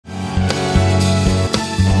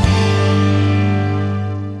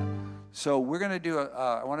So we're going to do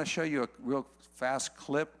I want to show you a real fast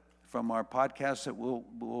clip from our podcast that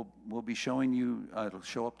we'll be showing you. It'll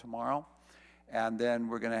show up tomorrow. And then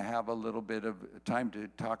we're going to have a little bit of time to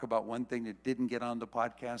talk about one thing that didn't get on the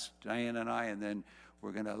podcast, Diane and I, and then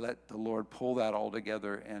we're going to let the Lord pull that all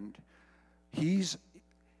together. And He's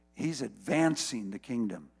advancing the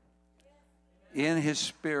kingdom in His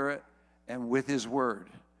Spirit and with His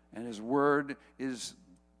Word. And His Word is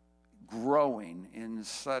growing in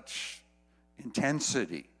such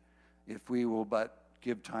intensity if we will but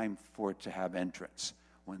give time for it to have entrance.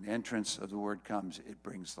 When the entrance of the Word comes, it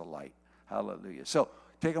brings the light. Hallelujah. So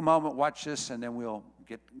take a moment, watch this, and then we'll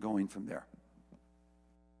get going from there.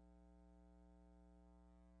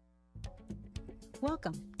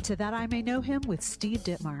 Welcome to That I May Know Him with Steve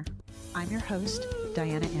Dittmar. I'm your host,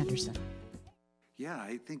 Diana Anderson. Yeah,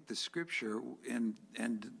 I think the scripture and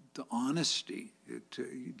the honesty,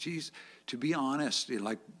 to be honest,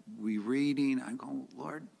 like we reading, I'm going,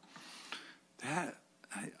 Lord, that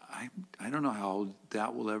I don't know how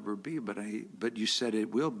that will ever be, but you said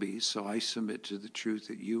it will be, so I submit to the truth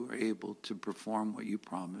that you are able to perform what you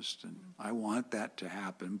promised, and I want that to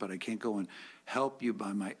happen, but I can't go and help you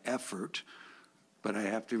by my effort, but I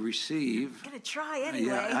have to receive. I'm going to try anyway.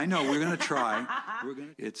 Yeah, I know, we're going to try.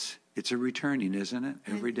 It's a returning, isn't it,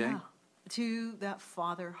 every day? Yeah. To that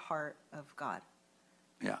Father heart of God.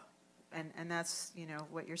 Yeah. And that's,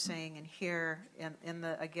 what you're saying. And here, in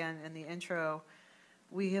the intro,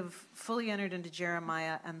 we have fully entered into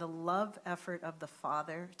Jeremiah and the love effort of the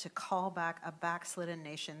Father to call back a backslidden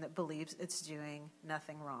nation that believes it's doing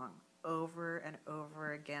nothing wrong. Over and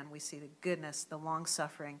over again, we see the goodness, the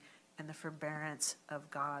long-suffering, and the forbearance of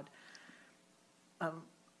God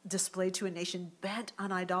displayed to a nation bent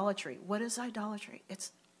on idolatry. What is idolatry?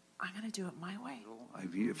 It's, I'm going to do it my way.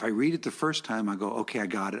 If I read it the first time, I go, okay, I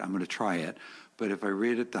got it, I'm going to try it. But if I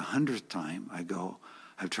read it the 100th time, I go,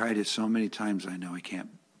 I've tried it so many times, I know I can't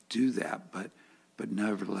do that, but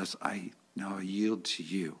nevertheless, I yield to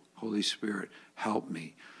you. Holy Spirit, help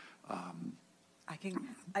me.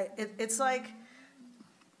 It's like,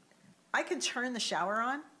 I can turn the shower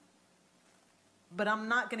on, but I'm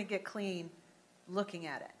not going to get clean looking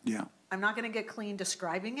at it. Yeah. I'm not going to get clean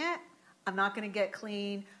describing it. I'm not going to get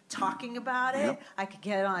clean talking about it. Yep. I could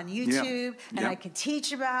get on YouTube and I can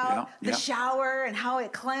teach about the shower and how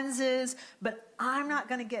it cleanses, but I'm not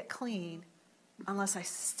going to get clean unless I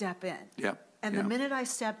step in. Yep. And the minute I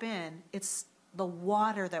step in, it's the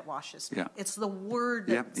water that washes me. Yeah. It's the Word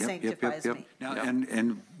that sanctifies me. Now,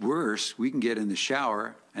 and worse, we can get in the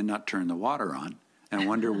shower and not turn the water on and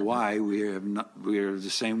wonder why we are the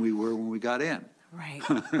same we were when we got in. Right.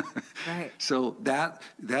 Right. So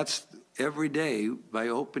that's every day by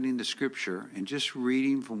opening the scripture and just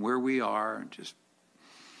reading from where we are and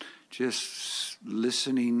just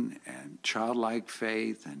listening and childlike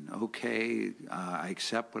faith and I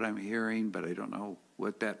accept what I'm hearing, but I don't know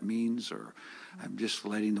what that means, or I'm just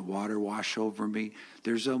letting the water wash over me.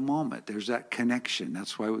 There's a moment. There's that connection.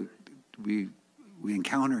 That's why we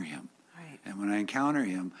encounter Him. Right. And when I encounter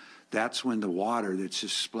Him, that's when the water that's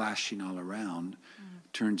just splashing all around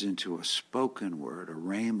turns into a spoken word, a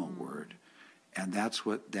rhema word. And that's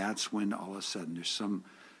when all of a sudden there's some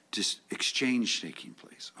just exchange taking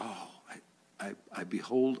place. Oh, I'm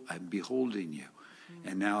beholding you.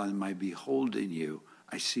 And now in my beholding you,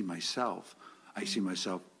 I see myself. I see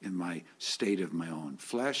myself in my state of my own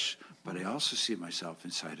flesh, but I also see myself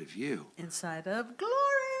inside of you. Inside of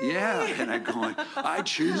glory. Yeah, and I'm going, I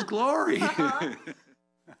choose glory.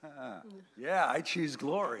 Yeah, I choose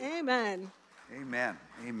glory. Amen. Amen.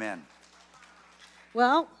 Amen.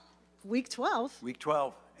 Well, week 12. Week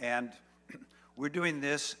 12. And we're doing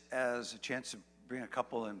this as a chance to bring a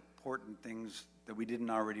couple important things that we didn't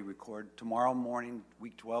already record. Tomorrow morning,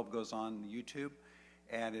 week 12 goes on YouTube.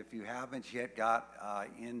 And if you haven't yet got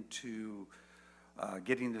into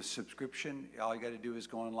getting the subscription, all you got to do is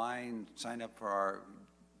go online, sign up for our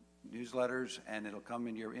newsletters, and it'll come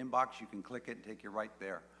in your inbox. You can click it and take you right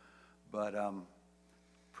there. But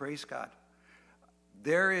praise God.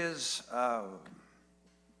 There is,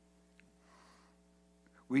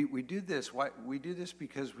 we do this. We do this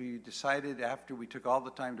because we decided after we took all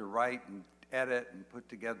the time to write and edit and put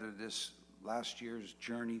together this last year's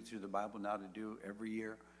journey through the Bible now to do every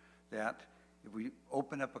year, that if we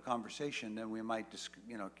open up a conversation, then we might just,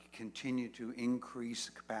 continue to increase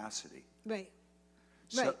capacity. Right.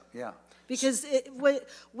 So, right. Yeah. Because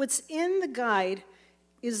what's in the guide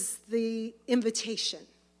is the invitation.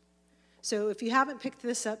 So if you haven't picked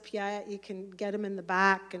this up yet, you can get them in the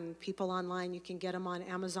back, and people online, you can get them on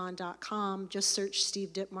Amazon.com. Just search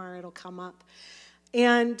Steve Dittmar, it'll come up.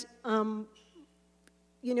 And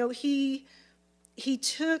he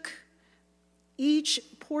took each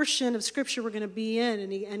portion of scripture we're going to be in,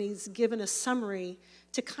 and he's given a summary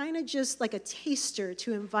to kind of just like a taster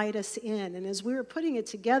to invite us in. And as we were putting it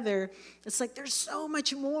together, it's like there's so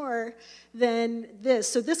much more than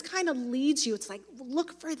this. So this kind of leads you. It's like,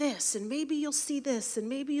 look for this, and maybe you'll see this, and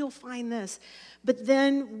maybe you'll find this. But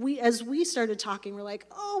then as we started talking, we're like,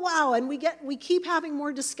 oh, wow, and we keep having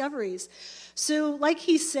more discoveries. So like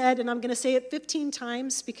he said, and I'm going to say it 15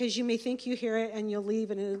 times because you may think you hear it and you'll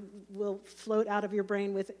leave and it will float out of your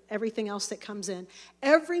brain with everything else that comes in.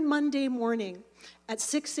 Every Monday morning at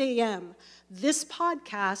 6 a.m., this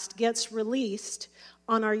podcast gets released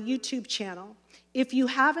on our YouTube channel. If you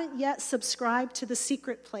haven't yet subscribed to The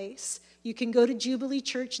Secret Place, you can go to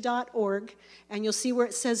jubileechurch.org and you'll see where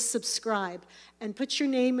it says subscribe, and put your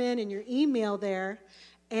name in and your email there.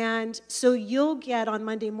 And so you'll get on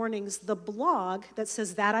Monday mornings the blog that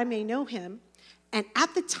says That I May Know Him. And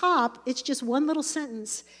at the top, it's just one little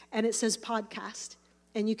sentence, and it says podcast.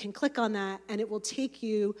 And you can click on that, and it will take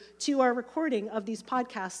you to our recording of these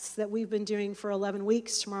podcasts that we've been doing for 11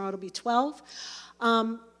 weeks. Tomorrow it'll be 12.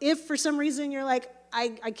 If for some reason you're like,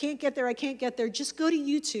 I can't get there, just go to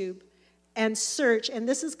YouTube and search. And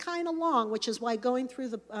this is kind of long, which is why going through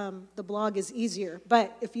the blog is easier.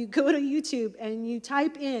 But if you go to YouTube and you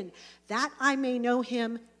type in That I May Know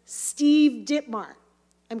Him, Steve Dittmar.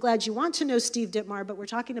 I'm glad you want to know Steve Dittmar, but we're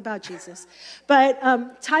talking about Jesus. But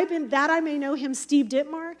type in That I May Know Him, Steve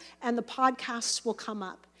Dittmar, and the podcasts will come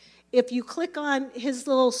up. If you click on his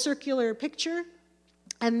little circular picture,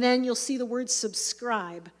 and then you'll see the word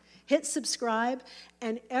subscribe. Hit subscribe,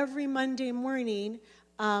 and every Monday morning,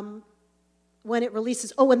 when it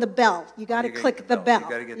releases, and the bell. You got to click the bell.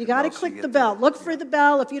 You got to click the bell. Look for the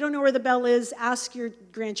bell. If you don't know where the bell is, ask your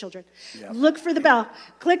grandchildren. Yep. Look for the bell.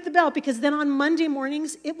 Click the bell, because then on Monday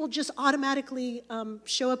mornings, it will just automatically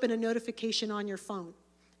show up in a notification on your phone.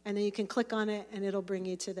 And then you can click on it, and it'll bring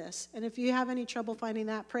you to this. And if you have any trouble finding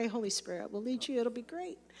that, pray Holy Spirit will lead you. It'll be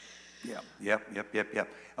great. Yep.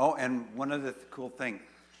 Oh, and one other cool thing.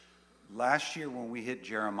 Last year when we hit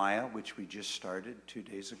Jeremiah, which we just started 2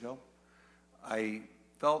 days ago, I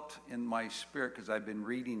felt in my spirit, because I've been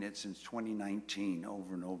reading it since 2019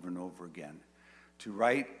 over and over and over again, to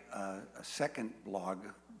write a second blog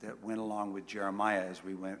that went along with Jeremiah as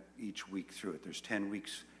we went each week through it. There's 10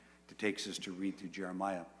 weeks it takes us to read through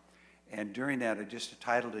Jeremiah. And during that, I just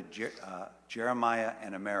titled it Jeremiah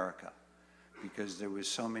and America, because there was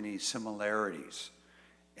so many similarities.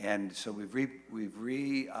 And so we've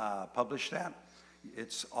republished that.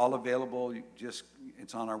 It's all available.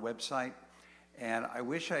 It's on our website. And I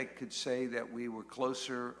wish I could say that we were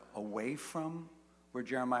closer away from where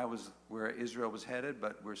where Israel was headed,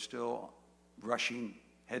 but we're still rushing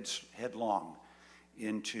headlong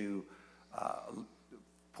into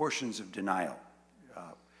portions of denial.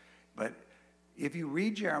 But if you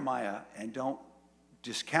read Jeremiah and don't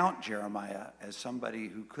discount Jeremiah as somebody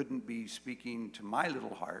who couldn't be speaking to my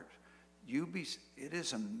little heart, it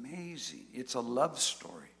is amazing. It's a love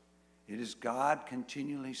story. It is God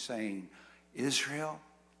continually saying, Israel,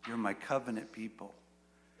 you're my covenant people,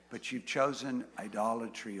 but you've chosen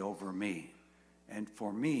idolatry over me. And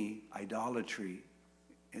for me, idolatry,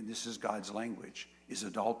 and this is God's language, is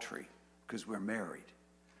adultery, because we're married.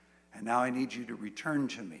 And now I need you to return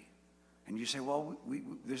to me. And you say, well,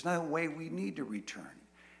 there's no way we need to return.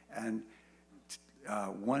 And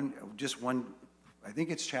I think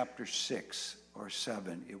it's chapter 6 or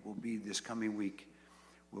 7. It will be this coming week.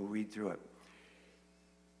 We'll read through it.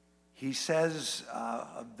 He says,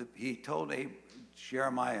 he told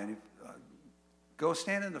Jeremiah, go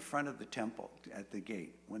stand in the front of the temple at the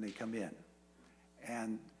gate when they come in.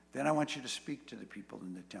 And then I want you to speak to the people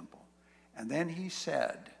in the temple. And then he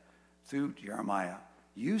said, through Jeremiah,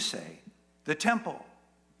 you say, the temple,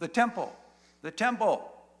 the temple, the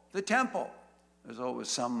temple, the temple. There's always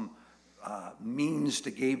some means to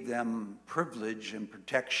give them privilege and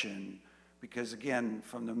protection, because again,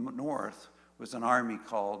 from the north was an army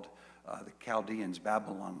called the Chaldeans.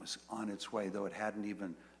 Babylon was on its way, though it hadn't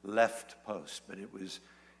even left post, but it was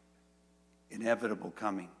inevitable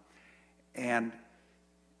coming. And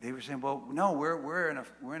they were saying, well, no, we're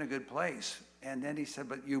in a good place. And then he said,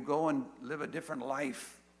 but you go and live a different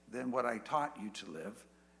life than what I taught you to live.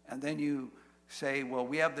 And then you say, well,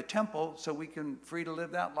 we have the temple, so we can free to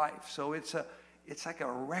live that life. So it's like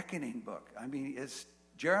a reckoning book. I mean,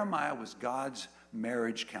 Jeremiah was God's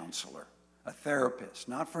marriage counselor, a therapist,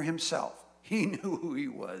 not for himself. He knew who he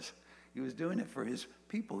was. He was doing it for his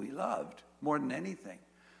people he loved more than anything.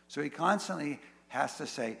 So he constantly has to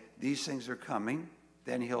say, these things are coming.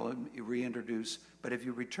 then he'll reintroduce. But if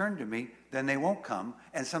you return to me, then they won't come,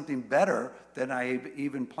 and something better than I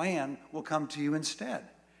even planned will come to you instead.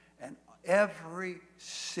 And every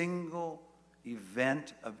single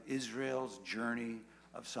event of Israel's journey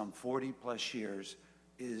of some 40 plus years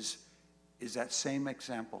is that same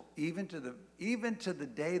example. Even to the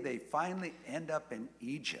day they finally end up in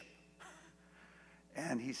Egypt.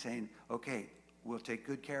 And he's saying, okay, we'll take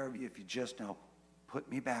good care of you if you just now put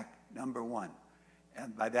me back, number one.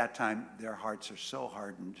 And by that time, their hearts are so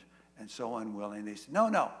hardened and so unwilling. They say,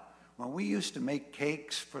 no. When we used to make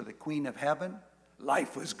cakes for the Queen of Heaven,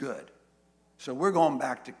 life was good. So we're going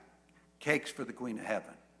back to cakes for the Queen of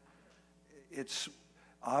Heaven. It's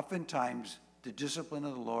oftentimes the discipline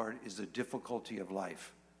of the Lord is the difficulty of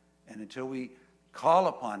life. And until we call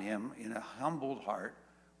upon him in a humbled heart,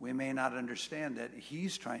 we may not understand that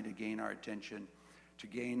he's trying to gain our attention,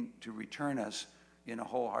 to return us in a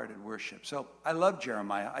wholehearted worship. So I love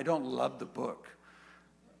Jeremiah. I don't love the book,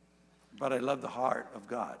 but I love the heart of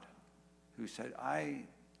God, who said,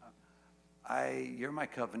 you're my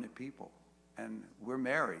covenant people, and we're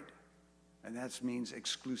married, and that means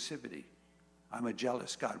exclusivity. I'm a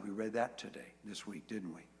jealous God. We read that this week,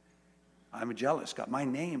 didn't we? I'm a jealous God. My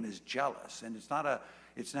name is jealous, and it's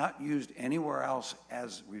not used anywhere else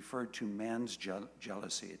as referred to man's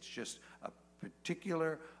jealousy. It's just a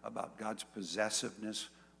particular about God's possessiveness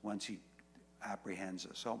once he apprehends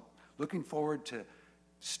us. So looking forward to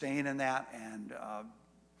staying in that, and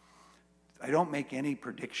I don't make any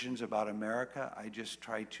predictions about America. I just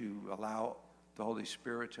try to allow the Holy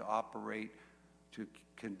Spirit to operate, to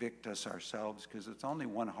convict us ourselves, because it's only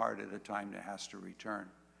one heart at a time that has to return.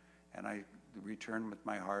 And I return with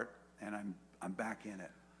my heart, and I'm back in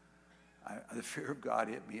it. The fear of God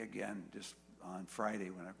hit me again just on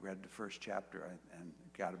Friday when I read the first chapter and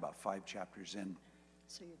got about 5 chapters in.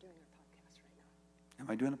 So you're doing your podcast right now?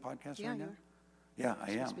 Am I doing a podcast right now? Yeah,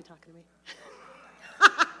 I am. You're supposed to be talking to me.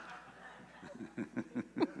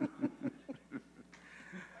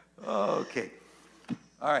 Okay.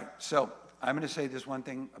 All right. So I'm going to say this one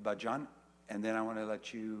thing about John, and then I want to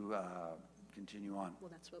let you continue on.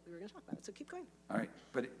 Well, that's what we were going to talk about, so keep going. All right.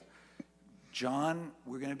 But John,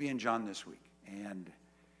 we're going to be in John this week. And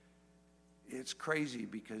it's crazy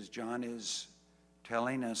because John is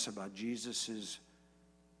telling us about Jesus's,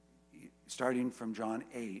 starting from John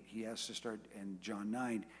 8, he has to start in John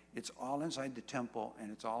 9. It's all inside the temple,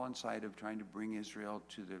 and it's all inside of trying to bring Israel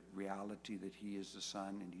to the reality that he is the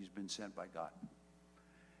Son and he's been sent by God.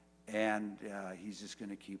 And he's just going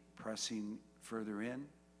to keep pressing further in,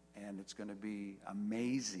 and it's going to be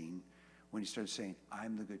amazing when he starts saying,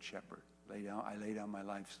 I'm the good shepherd. I lay down my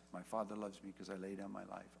life. My Father loves me because I lay down my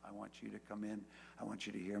life. I want you to come in. I want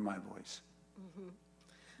you to hear my voice. Mm-hmm.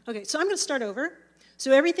 Okay, so I'm going to start over.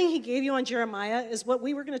 So everything he gave you on Jeremiah is what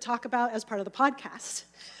we were going to talk about as part of the podcast.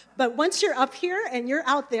 But once you're up here and you're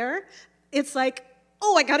out there, it's like,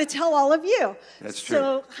 oh, I got to tell all of you. That's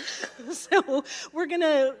true. So we're going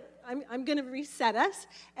to, I'm going to reset us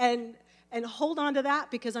and hold on to that,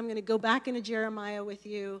 because I'm going to go back into Jeremiah with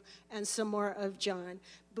you and some more of John.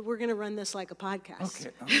 But we're going to run this like a podcast.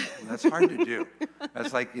 Okay. Well, that's hard to do.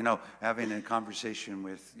 That's like, having a conversation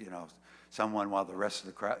with, someone while the rest of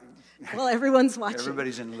the crowd. Well, everyone's watching.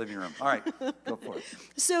 Everybody's in the living room. All right, go for it.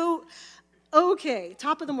 So, okay,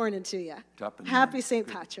 top of the morning to you. Happy St.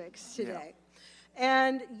 Patrick's today. Yeah.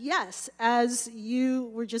 And yes, as you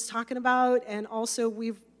were just talking about, and also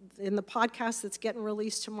in the podcast that's getting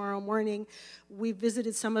released tomorrow morning, we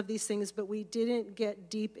visited some of these things, but we didn't get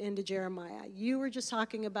deep into Jeremiah. You were just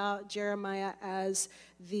talking about Jeremiah as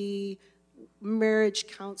the marriage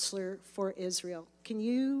counselor for Israel. Can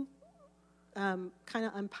you kind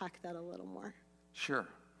of unpack that a little more? Sure.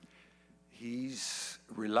 He's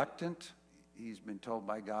reluctant. He's been told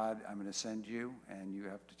by God, I'm going to send you, and you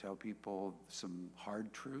have to tell people some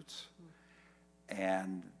hard truths.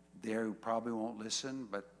 And they probably won't listen,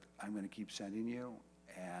 but I'm going to keep sending you.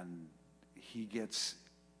 And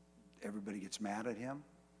everybody gets mad at him.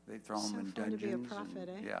 They throw him in dungeons. To be a prophet,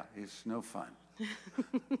 Yeah, it's no fun.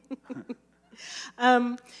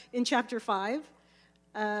 In chapter 5,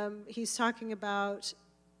 he's talking about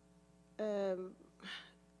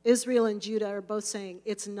Israel and Judah are both saying,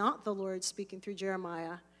 it's not the Lord speaking through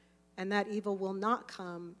Jeremiah, and that evil will not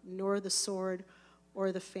come, nor the sword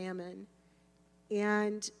or the famine.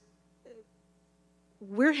 And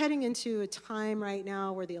we're heading into a time right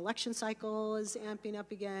now where the election cycle is amping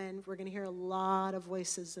up again. We're going to hear a lot of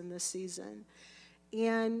voices in this season.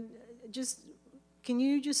 And can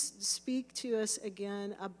you just speak to us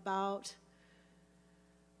again about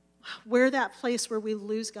where that place where we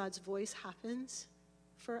lose God's voice happens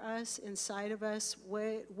for us, inside of us?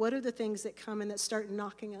 What are the things that come and that start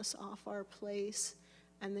knocking us off our place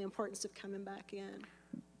and the importance of coming back in?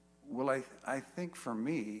 Well, I think for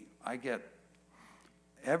me,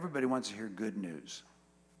 everybody wants to hear good news.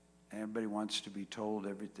 Everybody wants to be told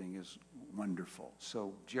everything is wonderful.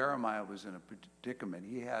 So Jeremiah was in a predicament.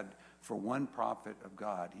 He had, for one prophet of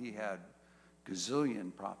God, he had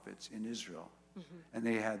gazillion prophets in Israel. Mm-hmm. And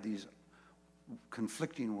they had these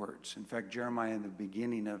conflicting words. In fact, Jeremiah in the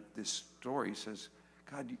beginning of this story says,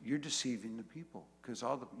 God, you're deceiving the people because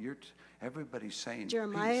everybody's saying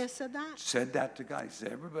Jeremiah peace. said that? Said that to God. He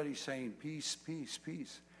said, everybody's saying peace, peace,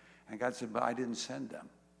 peace. And God said, but I didn't send them.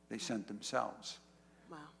 They sent themselves.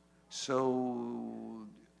 Wow. So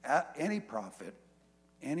any prophet,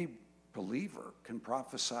 any believer can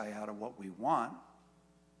prophesy out of what we want,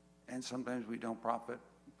 and sometimes we don't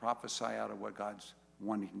prophesy out of what God's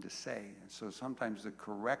wanting to say. And so sometimes the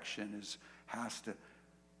correction has to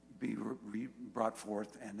be brought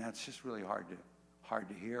forth, and that's just really hard to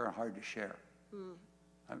hear and hard to share.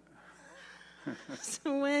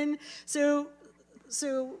 So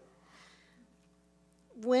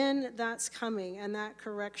when that's coming and that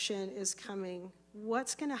correction is coming,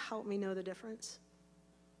 what's going to help me know the difference?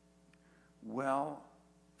 Well,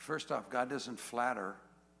 first off, God doesn't flatter.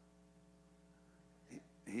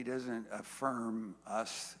 He doesn't affirm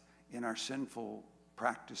us in our sinful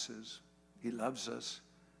practices. He loves us.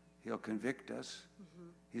 He'll convict us.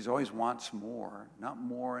 Mm-hmm. He always wants more, not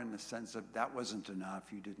more in the sense of that wasn't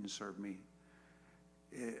enough, you didn't serve me,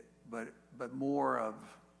 but more of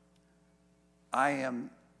I am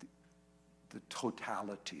the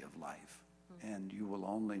totality of life, mm-hmm. and you will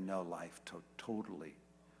only know life totally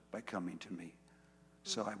by coming to me. Mm-hmm.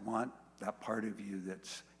 So I want that part of you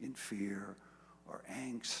that's in fear or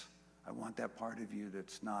angst. I want that part of you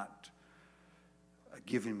that's not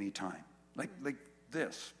giving me time. Like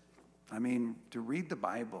this. I mean, to read the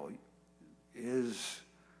Bible is,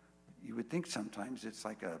 you would think sometimes it's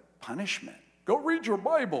like a punishment. Go read your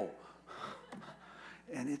Bible.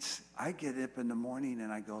 And I get up in the morning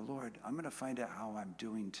and I go, Lord, I'm going to find out how I'm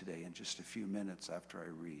doing today in just a few minutes after I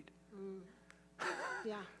read.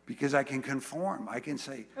 Yeah. Because I can conform. I can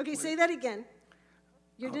say. Okay, say that again.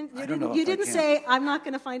 You didn't didn't say, I'm not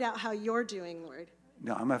going to find out how you're doing, Lord.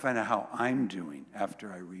 No, I'm going to find out how I'm doing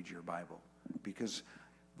after I read your Bible. Because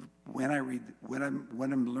when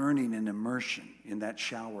I'm learning in immersion, in that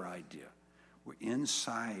shower idea, we're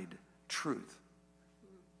inside truth.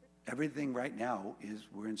 Everything right now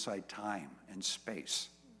we're inside time and space.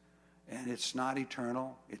 And it's not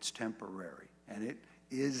eternal, it's temporary. And it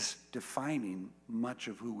is defining much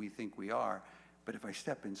of who we think we are. But if I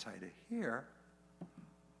step inside of here,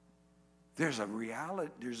 there's a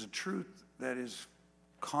reality, there's a truth that is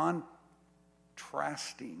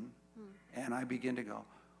contrasting. And I begin to go,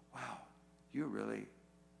 wow,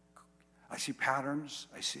 I see patterns.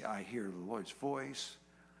 I hear the Lord's voice.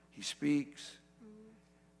 He speaks.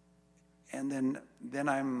 And then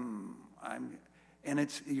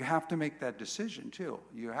you have to make that decision too.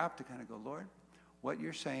 You have to kind of go, Lord, what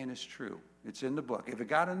you're saying is true. It's in the book. If it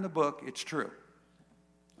got in the book, it's true.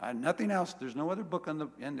 Nothing else. There's no other book on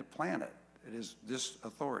the planet that is this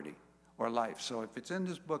authority or life. So if it's in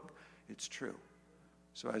this book, it's true.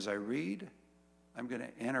 So as I read, I'm going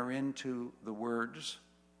to enter into the words.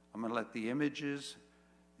 I'm going to let the images,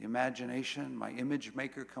 the imagination, my image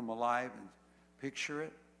maker come alive and picture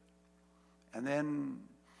it. And then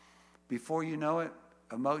before you know it,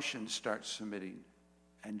 emotion starts submitting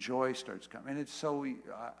and joy starts coming. And it's so,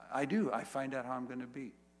 I find out how I'm going to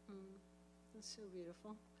be. That's so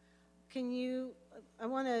beautiful. I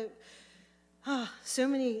want to, so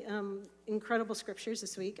many incredible scriptures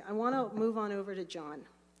this week. I want to move on over to John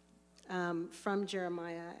from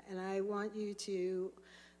Jeremiah. And I want you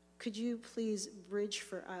could you please bridge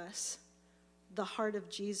for us the heart of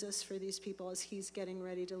Jesus for these people as he's getting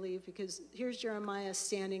ready to leave? Because here's Jeremiah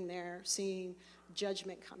standing there seeing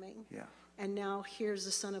judgment coming. Yeah. And now here's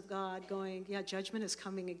the Son of God going, yeah, judgment is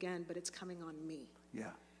coming again, but it's coming on me.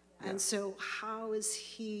 Yeah. And so how is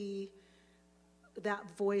that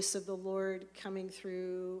voice of the Lord coming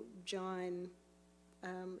through John,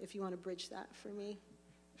 if you want to bridge that for me?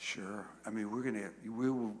 Sure. I mean,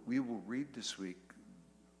 we will read this week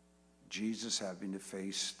Jesus having to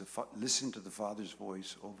listen to the Father's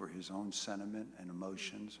voice over his own sentiment and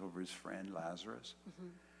emotions, over his friend Lazarus. Mm-hmm.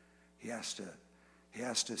 He has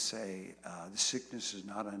to say, the sickness is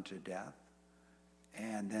not unto death,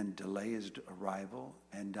 and then delay his arrival,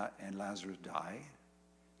 and Lazarus die.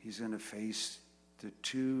 He's going to face the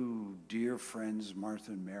two dear friends,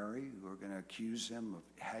 Martha and Mary, who are going to accuse him of,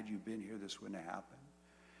 had you been here, this wouldn't have happened.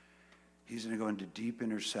 He's going to go into deep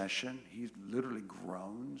intercession. He literally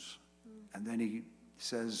groans. And then he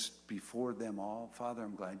says before them all, Father,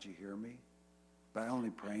 I'm glad you hear me. But I'm only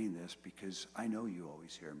praying this because I know you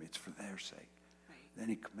always hear me. It's for their sake. Right. Then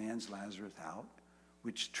he commands Lazarus out,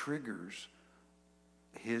 which triggers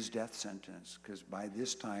his death sentence. Because by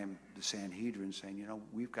this time, the Sanhedrin saying, you know,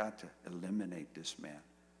 we've got to eliminate this man.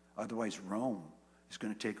 Otherwise, Rome is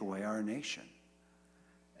going to take away our nation.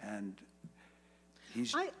 And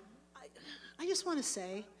he's... I just want to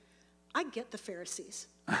say, I get the Pharisees.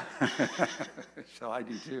 So I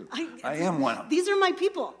do too. I am one of them. These are my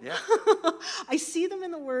people. Yeah. I see them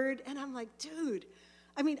in the Word, and I'm like, dude,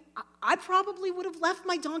 I mean, I probably would have left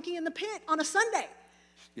my donkey in the pit on a Sunday.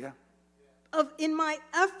 Yeah. In my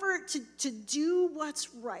effort to do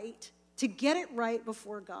what's right, to get it right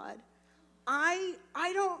before God. I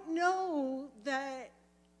don't know that,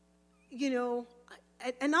 you know,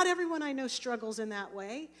 and not everyone I know struggles in that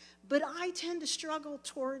way, but I tend to struggle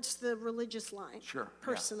towards the religious line. Sure.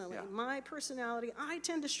 Personally. Yeah. My personality, I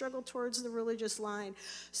tend to struggle towards the religious line.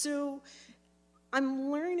 So I'm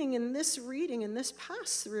learning in this reading, in this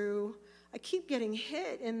pass-through, I keep getting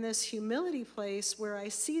hit in this humility place where I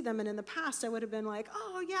see them, and in the past I would have been like,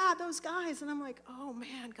 oh yeah, those guys, and I'm like, oh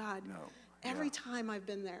man, God, No. every time I've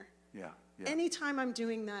been there. Yeah. Anytime I'm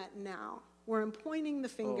doing that now, where I'm pointing the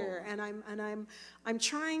finger and I'm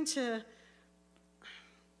trying to,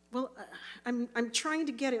 well, I'm trying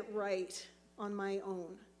to get it right on my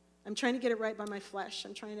own. I'm trying to get it right by my flesh.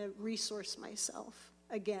 I'm trying to resource myself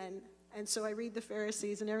again. And so I read the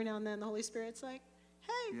Pharisees, and every now and then the Holy Spirit's like,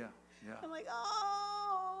 hey. Yeah. I'm like,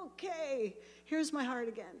 oh, okay. Here's my heart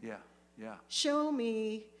again. Yeah. Show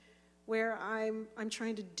me where I'm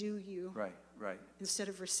trying to do you. Right. Instead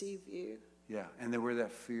of receive you. Yeah. And then where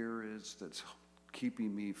that fear is that's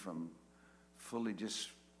keeping me from fully just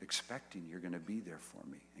expecting you're going to be there for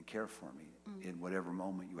me and care for me in whatever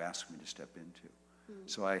moment you ask me to step into.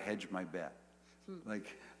 So I hedge my bet.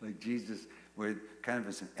 Like Jesus, where kind of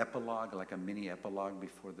as an epilogue, like a mini epilogue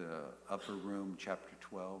before the upper room, chapter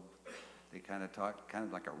 12. They kind of talk, kind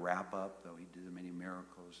of like a wrap up, though he did many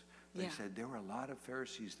miracles. They said there were a lot of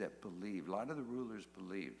Pharisees that believed, a lot of the rulers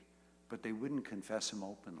believed, but they wouldn't confess him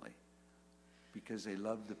openly because they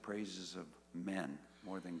loved the praises of men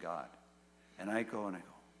more than God. And I go,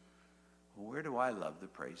 well, where do I love the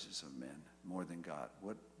praises of men more than God?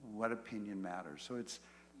 What opinion matters? So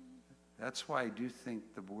that's why I do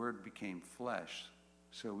think the Word became flesh,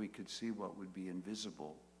 so we could see what would be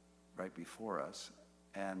invisible right before us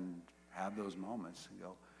and have those moments and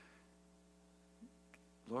go,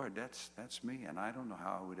 Lord, that's me, and I don't know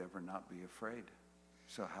how I would ever not be afraid.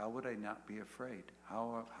 So how would I not be afraid?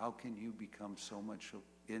 How can you become so much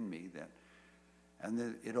in me that, and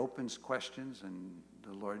then it opens questions, and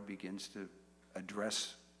the Lord begins to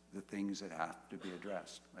address the things that have to be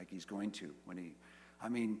addressed, like he's going to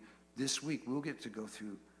this week we'll get to go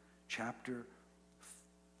through chapter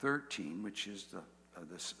 13, which is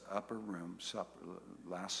this upper room supper,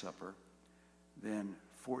 Last Supper, then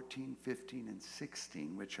 14, 15, and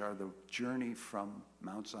 16, which are the journey from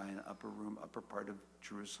Mount Zion, upper room, upper part of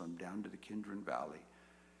Jerusalem, down to the Kidron Valley.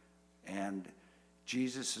 And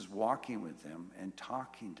Jesus is walking with them and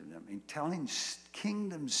talking to them and telling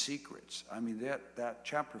kingdom secrets. I mean, that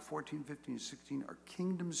chapter 14, 15, and 16 are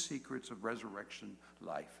kingdom secrets of resurrection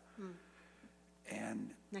life.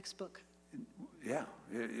 And Next book. yeah,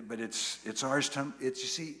 but it's ours to, you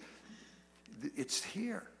see, it's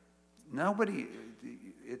here. Nobody,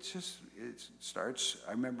 it starts,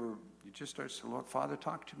 I remember it just starts, Lord, Father,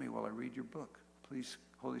 talk to me while I read your book. Please,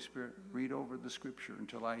 Holy Spirit, read over the scripture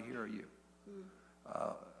until I hear you.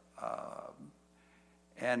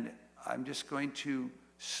 And I'm just going to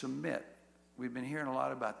submit. We've been hearing a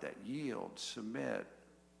lot about that. Yield, submit,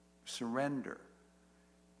 surrender.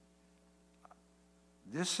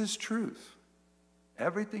 This is truth.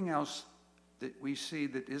 Everything else that we see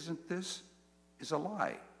that isn't this is a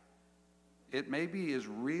lie. It may be as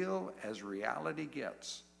real as reality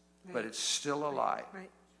gets, but it's still a lie. Right.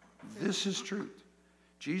 This is truth.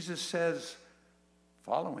 Jesus says,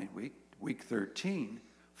 following week 13,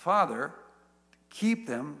 Father, keep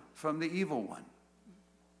them from the evil one.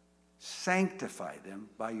 Sanctify them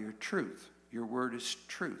by your truth. Your word is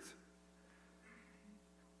truth.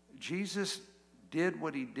 Jesus did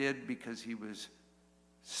what he did because he was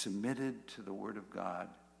submitted to the word of God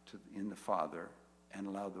in the Father and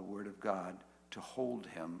allowed the word of God to hold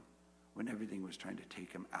him when everything was trying to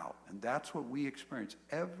take him out. And that's what we experience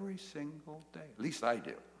every single day. At least I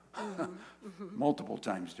do. Multiple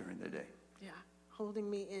times during the day. Yeah, holding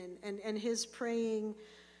me in. And his praying,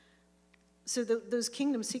 So those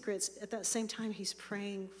kingdom secrets, at that same time, he's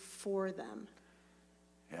praying for them.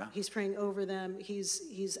 Yeah. He's praying over them.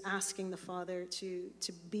 He's asking the Father to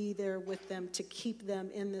be there with them, to keep them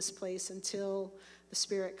in this place until the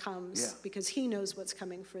Spirit comes, Yeah. because he knows what's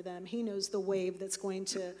coming for them. He knows the wave that's going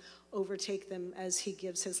to overtake them as he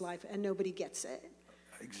gives his life, and nobody gets it.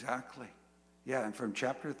 Exactly. Yeah, and from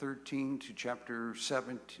chapter 13 to chapter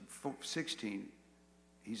 16,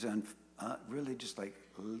 he's really just like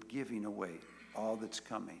giving away all that's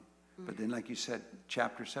coming. But then, like you said,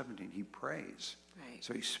 chapter 17, he prays. Right.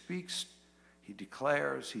 So he speaks, he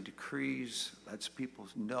declares, he decrees, lets people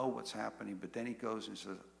know what's happening, but then he goes and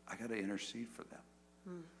says, I got to intercede for them.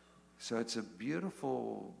 So it's a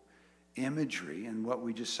beautiful imagery, and what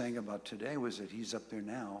we just sang about today was that he's up there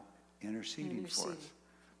now interceding for us.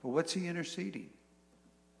 But what's he interceding?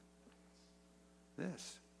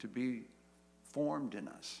 This, to be formed in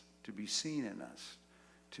us, to be seen in us,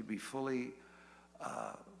 to be fully,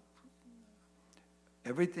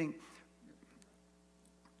 everything.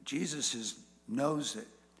 Jesus knows that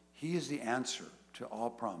he is the answer to all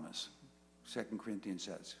promise. 2 Corinthians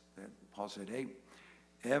says, that Paul said, hey,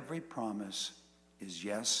 every promise is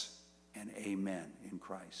yes and amen in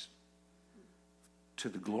Christ, to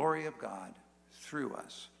the glory of God through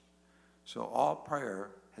us. So all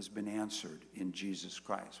prayer has been answered in Jesus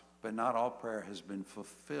Christ, but not all prayer has been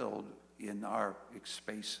fulfilled in our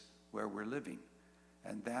space where we're living.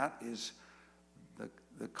 And that is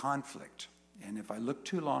the conflict. And if I look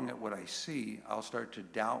too long at what I see, I'll start to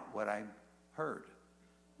doubt what I heard.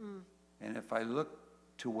 And if I look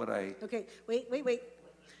to what I... Okay, wait.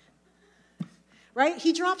 Right?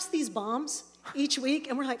 He drops these bombs each week,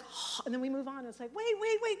 and we're like, oh, and then we move on. It's like,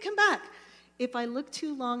 wait, come back. If I look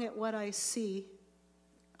too long at what I see,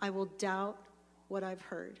 I will doubt what I've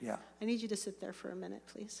heard. Yeah. I need you to sit there for a minute,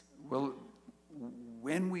 please. Well,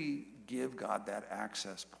 when we give God that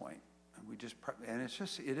access point, and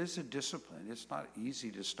it is a discipline. It's not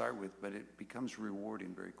easy to start with, but it becomes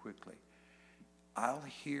rewarding very quickly. I'll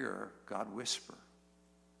hear God whisper.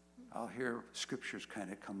 I'll hear scriptures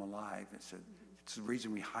kind of come alive. It's the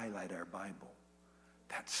reason we highlight our Bible.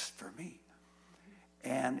 That's for me.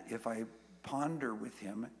 And if I ponder with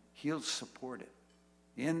him, he'll support it.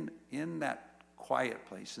 In that quiet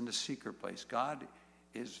place, in the secret place, God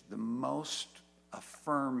is the most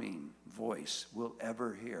affirming voice we'll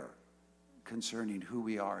ever hear concerning who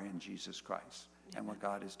we are in Jesus Christ and what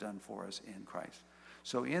God has done for us in Christ.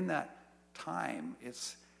 So in that time,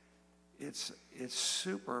 it's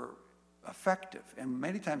super effective. And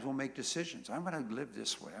many times we'll make decisions. I'm going to live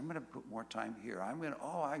this way. I'm going to put more time here.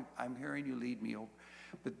 I'm hearing you lead me over.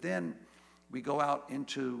 But then we go out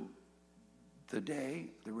into the day,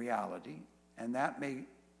 the reality, and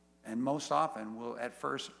and most often will at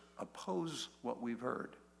first oppose what we've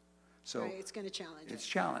heard. So Right, it's going to challenge it's it.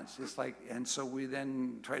 challenged. It's like, and so we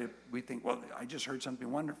then we think, well, I just heard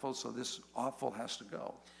something wonderful, so this awful has to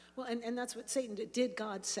go. Well, and that's what Satan did. Did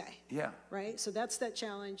God say? Yeah. Right? So that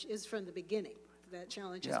challenge is from the beginning. That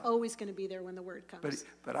challenge is Yeah. always going to be there when the word comes.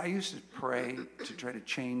 But I used to pray to try to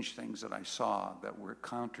change things that I saw that were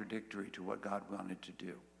contradictory to what God wanted to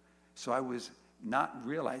do. So I was not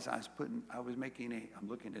realize I was making I'm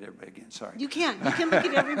looking at everybody again, sorry. You can look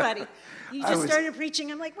at everybody. You just started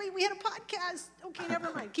preaching. I'm like, wait, we had a podcast. Okay,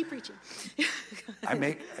 never mind. Keep preaching.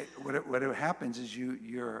 What happens is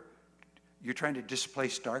you're trying to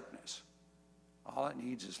displace darkness. All it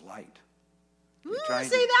needs is light. Ooh, say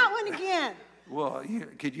that one again. Well,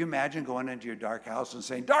 could you imagine going into your dark house and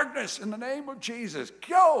saying, darkness, in the name of Jesus,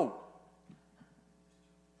 go!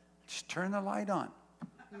 Just turn the light on.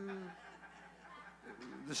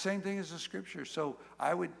 The same thing as the scripture. So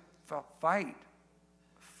I would fight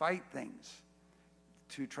things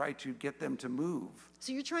to try to get them to move.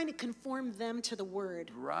 So you're trying to conform them to the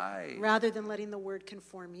word. Right. Rather than letting the word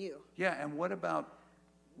conform you. Yeah, and what about,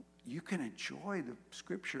 you can enjoy the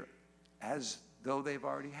scripture as though they've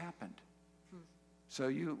already happened. So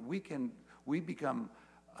we become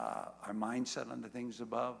our mindset on the things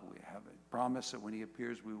above. We have a promise that when he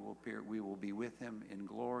appears, we will be with him in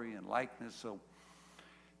glory and likeness. So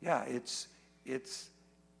yeah, it's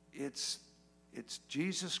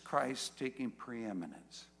Jesus Christ taking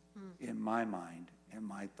preeminence in my mind, in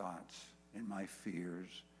my thoughts, in my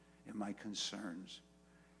fears, in my concerns,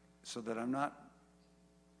 so that I'm not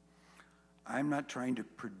trying to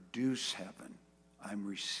produce heaven. I'm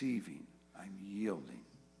receiving. I'm yielding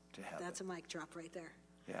to heaven. That's a mic drop right there.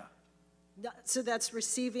 Yeah. So that's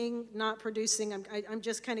receiving, not producing. I'm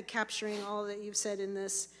just kind of capturing all that you've said in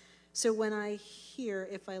this. So when I hear,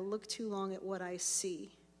 if I look too long at what I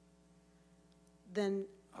see, then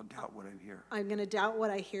I'll doubt what I hear. I'm going to doubt what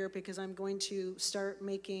I hear because I'm going to start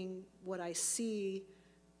making what I see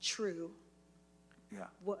true. Yeah.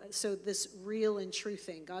 So this real and true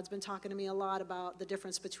thing. God's been talking to me a lot about the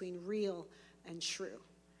difference between real and true.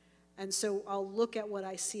 And so I'll look at what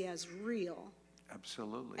I see as real.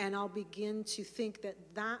 Absolutely. And I'll begin to think that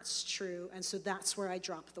that's true. And so that's where I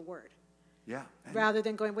drop the word. Yeah. Rather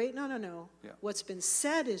than going, wait, no. Yeah. What's been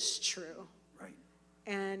said is true. Right.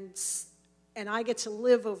 And I get to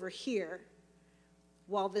live over here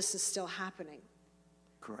while this is still happening.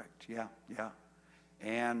 Correct. Yeah.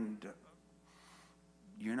 And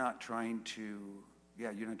you're not trying to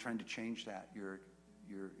change that.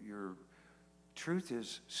 Your truth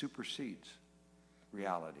supersedes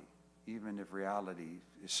reality, even if reality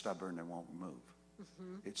is stubborn and won't move.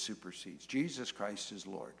 Mm-hmm. It supersedes. Jesus Christ is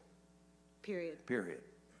Lord. Period.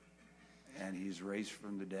 And he's raised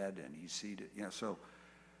from the dead and he's seated,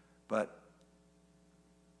 but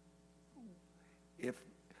if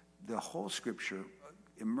the whole scripture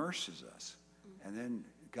immerses us, and then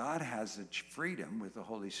God has the freedom with the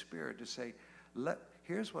Holy Spirit to say,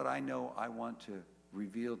 here's what I know I want to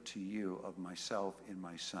reveal to you of myself in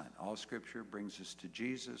my Son. All scripture brings us to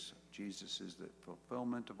Jesus. Jesus is the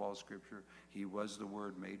fulfillment of all scripture. He was the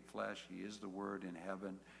Word made flesh. He is the Word in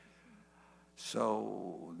heaven.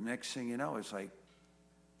 So next thing you know, it's like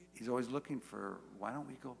he's always looking for, why don't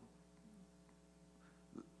we go?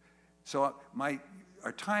 So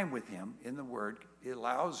our time with him in the Word, it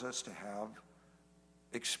allows us to have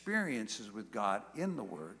experiences with God in the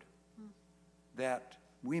Word that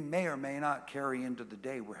we may or may not carry into the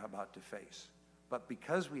day we're about to face. But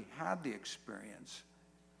because we had the experience,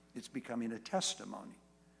 it's becoming a testimony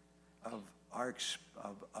of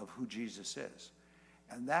who Jesus is.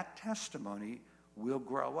 And that testimony will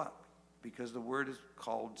grow up because the Word is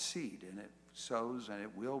called seed, and it sows and it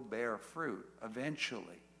will bear fruit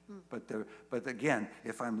eventually. But again,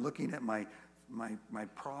 if I'm looking at my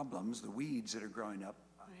problems, the weeds that are growing up,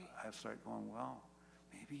 I start going, well,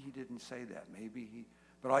 maybe he didn't say that.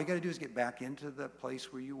 But all you got to do is get back into the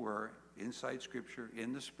place where you were, inside Scripture,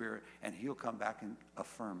 in the Spirit, and he'll come back and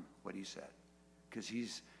affirm what he said, because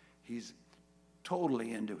he's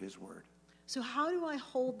totally into his Word. So how do I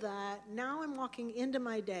hold that? Now I'm walking into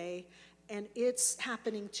my day, and it's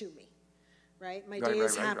happening to me, right? My day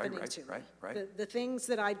is happening to me. Right. The things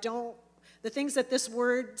that the things that this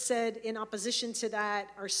word said in opposition to that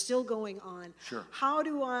are still going on. Sure. How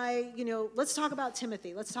do I, let's talk about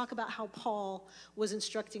Timothy. Let's talk about how Paul was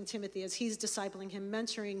instructing Timothy as he's discipling him,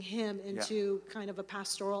 mentoring him into kind of a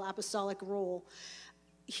pastoral apostolic role.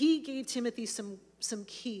 He gave Timothy some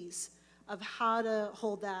keys of how to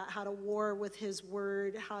hold that, how to war with his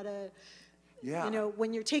word, how to,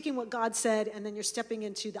 when you're taking what God said and then you're stepping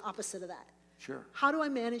into the opposite of that. Sure. How do I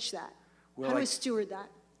manage that? Well, how do I steward that?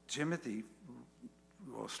 Timothy,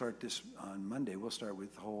 we'll start this on Monday. We'll start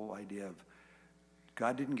with the whole idea of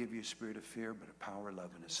God didn't give you a spirit of fear, but a power, love,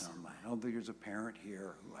 and a sound mind. I don't think there's a parent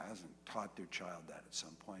here who hasn't taught their child that at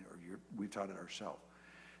some point, or we've taught it ourselves.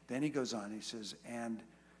 Then he goes on, he says, and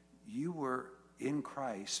you were in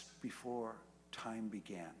Christ before time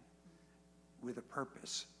began with a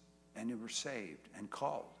purpose, and you were saved and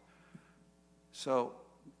called. So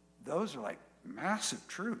those are like massive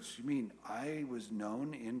truths. You mean I was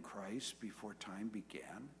known in Christ before time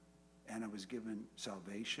began, and I was given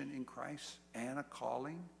salvation in Christ and a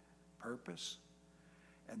calling, purpose.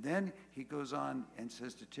 And then he goes on and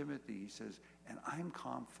says to Timothy, he says, and I'm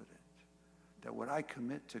confident that what I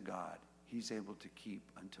commit to God, he's able to keep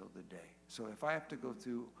until the day. So if I have to go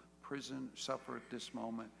through prison, suffer at this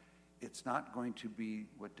moment, it's not going to be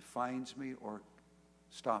what defines me or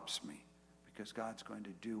stops me, because God's going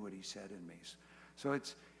to do what he said in me. So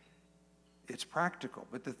it's practical.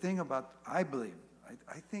 But the thing about, I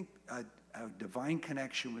think a divine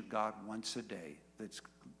connection with God once a day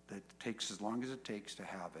that takes as long as it takes to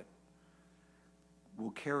have it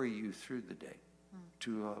will carry you through the day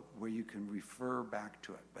to where you can refer back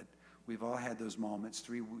to it. But we've all had those moments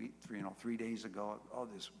 3 days ago,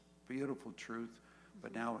 this beautiful truth,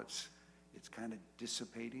 but now it's kind of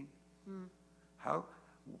dissipating.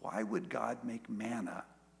 Why would God make manna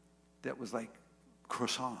that was like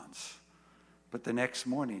croissants, but the next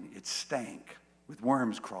morning it stank with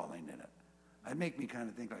worms crawling in it? That'd make me kind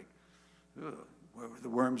of think like, ugh, were the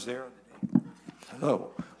worms there the day?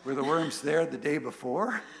 Hello, were the worms there the day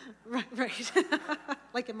before? Right.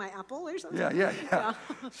 Like in my apple or something? Yeah.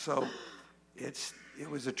 So it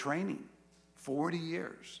was a training. 40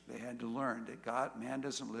 years they had to learn that man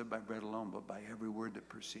doesn't live by bread alone, but by every word that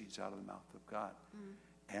proceeds out of the mouth of God.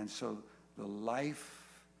 And so the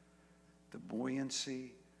life, the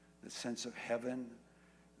buoyancy, the sense of heaven,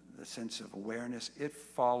 the sense of awareness, it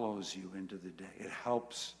follows you into the day. It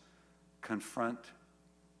helps confront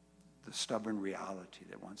the stubborn reality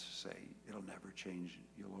that wants to say, it'll never change.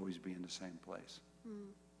 You'll always be in the same place.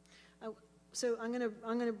 So I'm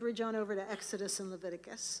gonna bridge on over to Exodus and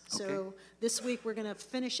Leviticus. So Okay. this week we're gonna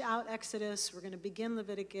finish out Exodus. We're gonna begin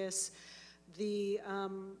Leviticus. The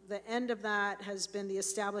end of that has been the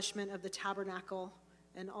establishment of the tabernacle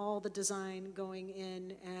and all the design going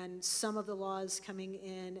in, and some of the laws coming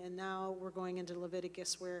in, and now we're going into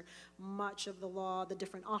Leviticus, where much of the law, the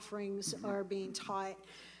different offerings are being taught.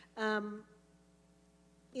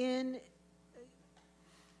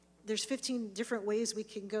 There's 15 different ways we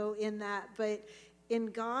can go in that, but in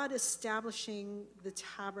God establishing the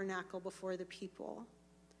tabernacle before the people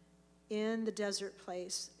in the desert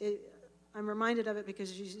place, I'm reminded of it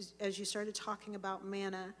because as you started talking about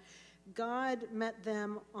manna, God met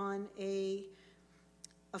them on a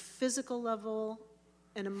physical level,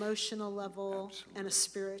 an emotional level, Absolutely. and a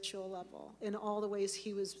spiritual level. In all the ways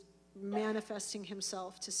he was manifesting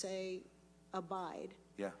himself to say, abide.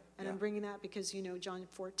 Yeah. And yeah. I'm bringing that because, John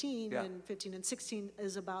 14 Yeah. and 15 and 16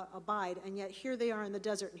 is about abide. And yet here they are in the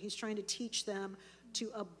desert, and he's trying to teach them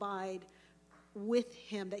to abide with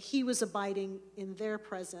him, that he was abiding in their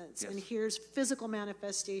presence. Yes. And here's physical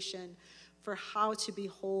manifestation for how to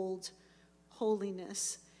behold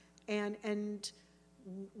holiness. And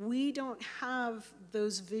we don't have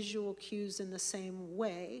those visual cues in the same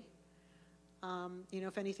way.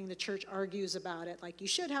 If anything, the church argues about it, like, you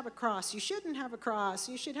should have a cross, you shouldn't have a cross,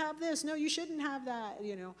 you should have this, no, you shouldn't have that.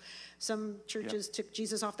 Some churches took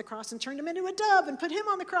Jesus off the cross and turned him into a dove and put him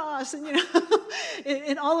on the cross, and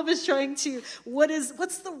and all of us trying to,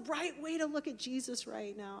 what's the right way to look at Jesus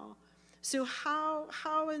right now? So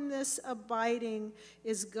how in this abiding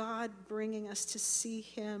is God bringing us to see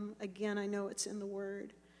him again? I know it's in the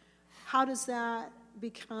Word. How does that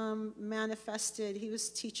become manifested? He was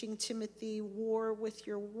teaching Timothy, war with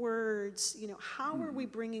your words. How are we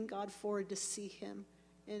bringing God forward to see him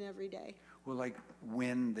in every day? Well, like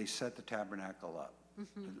when they set the tabernacle up,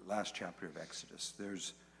 the last chapter of Exodus,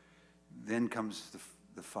 then comes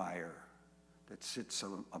the fire that sits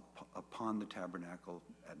upon the tabernacle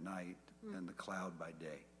at night and the cloud by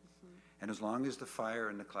day. And as long as the fire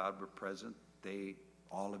and the cloud were present,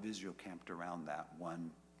 all of Israel camped around that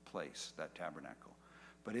one place, that tabernacle.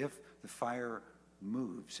 But if the fire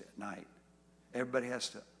moves at night, everybody has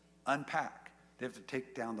to unpack. They have to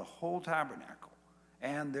take down the whole tabernacle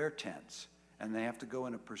and their tents, and they have to go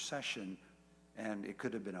in a procession, and it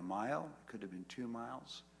could have been a mile, it could have been 2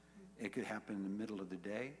 miles, it could happen in the middle of the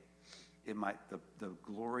day. The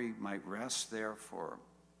glory might rest there for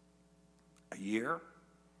a year,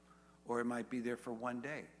 or it might be there for one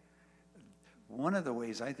day. One of the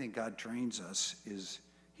ways I think God trains us is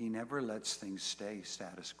he never lets things stay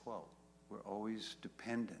status quo. We're always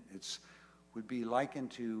dependent. Would be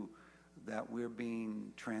likened to that we're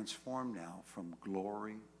being transformed now from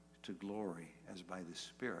glory to glory as by the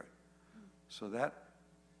Spirit. So that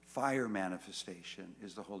fire manifestation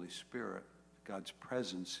is the Holy Spirit, God's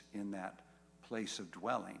presence in that place of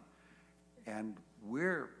dwelling. And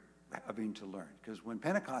we're having to learn, because when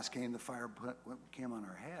Pentecost came, the fire came on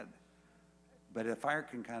our head. But the fire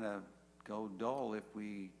can kind of go dull if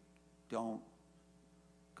we don't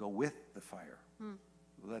go with the fire.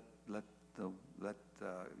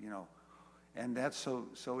 And that's so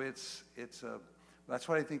that's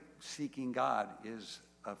what I think seeking God is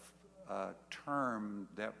a term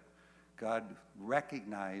that God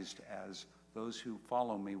recognized as those who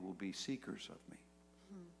follow me will be seekers of me.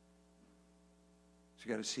 So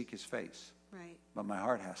you got to seek his face. Right. But my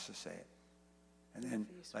heart has to say it. And then,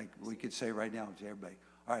 like we could say right now to everybody,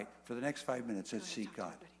 all right, for the next 5 minutes, let's seek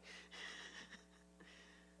God.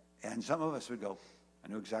 And some of us would go, I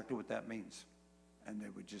know exactly what that means. And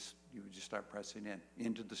you would just start pressing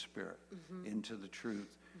into the Spirit, into the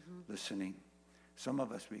truth, listening. Some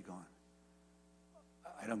of us would be going,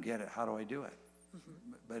 I don't get it. How do I do it?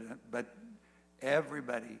 But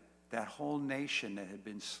everybody, that whole nation that had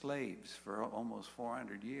been slaves for almost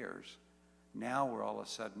 400 years, now we're all of a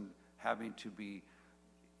sudden having to be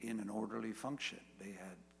in an orderly function. They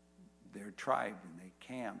had their tribe, and they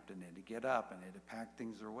camped, and they had to get up, and they had to pack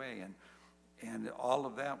things away, and all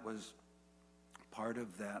of that was part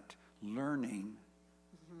of that learning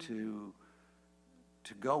to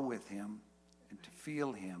go with him and to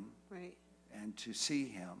feel him, Right. and to see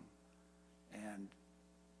him and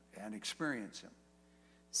experience him.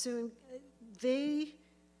 So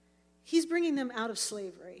he's bringing them out of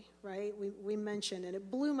slavery, right? We mentioned, and it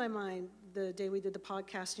blew my mind the day we did the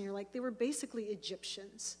podcast, and you're like, they were basically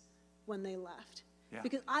Egyptians when they left. Yeah.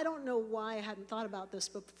 Because I don't know why I hadn't thought about this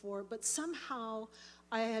before, but somehow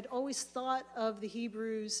I had always thought of the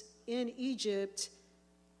Hebrews in Egypt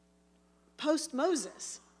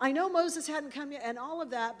post-Moses. I know Moses hadn't come yet and all of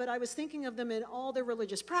that, but I was thinking of them in all their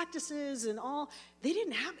religious practices and all. They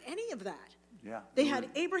didn't have any of that. Yeah. They had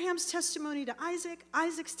Abraham's testimony to Isaac,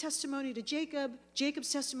 Isaac's testimony to Jacob,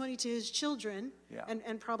 Jacob's testimony to his children, Yeah.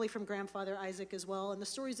 and probably from grandfather Isaac as well, and the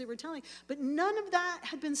stories they were telling. But none of that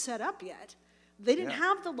had been set up yet. They didn't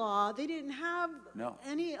have the law. They didn't have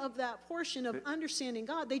any of that portion of understanding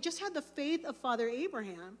God. They just had the faith of Father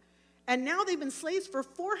Abraham. And now they've been slaves for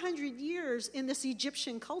 400 years in this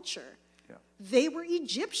Egyptian culture. Yeah. They were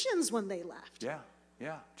Egyptians when they left. Yeah,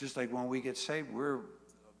 yeah. Just like when we get saved, we're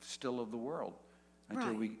still of the world.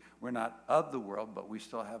 Until we're not of the world, but we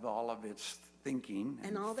still have all of its thinking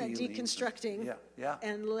and all that feelings deconstructing yeah.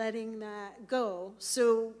 and letting that go.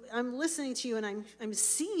 So I'm listening to you and I'm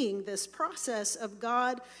seeing this process of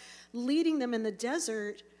God leading them in the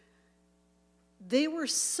desert. They were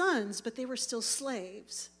sons, but they were still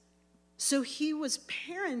slaves. So he was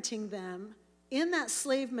parenting them in that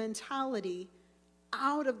slave mentality,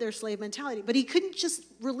 out of their slave mentality. But he couldn't just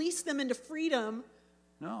release them into freedom.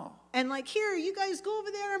 No. And like, here, you guys go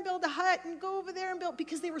over there and build a hut and go over there and build,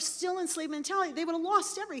 because they were still in slave mentality. They would have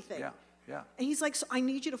lost everything. Yeah, yeah. And he's like, so I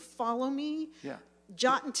need you to follow me, Yeah.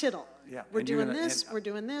 jot and tittle. Yeah. We're And doing this, we're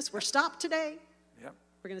doing this, we're stopped today. Yep.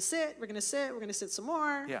 We're going to sit, we're going to sit, we're going to sit some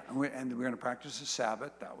more. Yeah, and we're going to practice the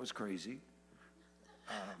Sabbath. That was crazy.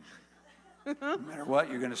 No matter what,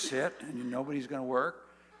 you're going to sit, and nobody's going to work.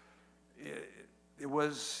 It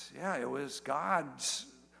was God's.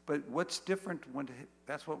 But what's different when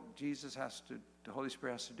that's what Jesus has to, the Holy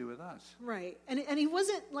Spirit has to do with us. Right. And he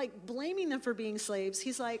wasn't like blaming them for being slaves.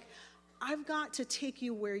 He's like, I've got to take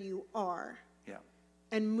you where you are. Yeah.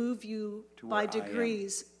 And move you To by where I am.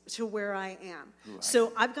 degrees to where I am. Who I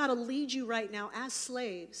So I've got to lead you right now as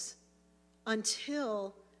slaves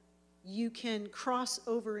until you can cross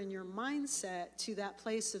over in your mindset to that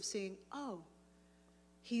place of seeing, oh,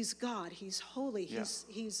 he's God, he's holy, Yeah.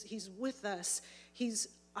 he's with us,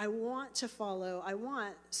 I want to follow,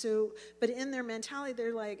 but in their mentality,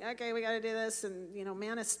 they're like, okay, we got to do this, and,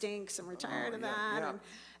 manna stinks, and we're tired of that.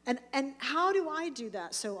 Yeah. And how do I do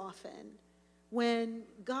that so often? When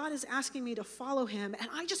God is asking me to follow him, and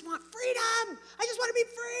I just want freedom, I just want to be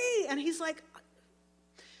free, and he's like,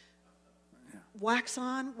 wax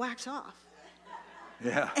on, wax off.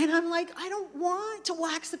 Yeah. And I'm like, I don't want to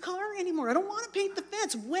wax the car anymore. I don't want to paint the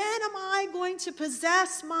fence. When am I going to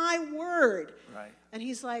possess my word? Right. And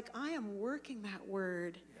he's like, I am working that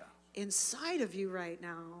word inside of you right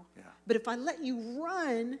now. Yeah. But if I let you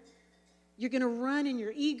run, you're going to run in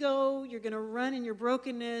your ego. You're going to run in your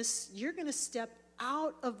brokenness. You're going to step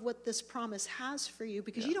out of what this promise has for you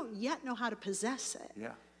because you don't yet know how to possess it.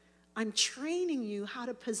 Yeah. I'm training you how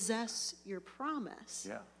to possess your promise.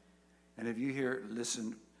 Yeah. And if you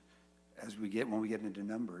listen, when we get into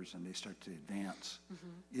Numbers and they start to advance,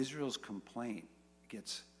 Israel's complaint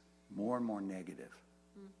gets more and more negative.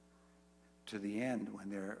 To the end, when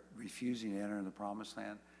they're refusing to enter the promised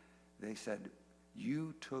land, they said,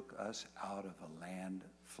 you took us out of a land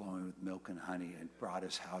flowing with milk and honey and brought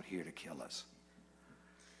us out here to kill us.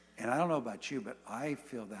 And I don't know about you, but I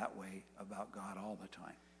feel that way about God all the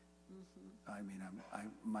time. I mean,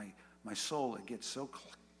 my soul, it gets so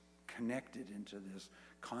connected into this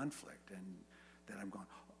conflict, and that I'm going,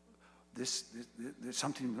 this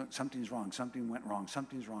something's wrong, something went wrong,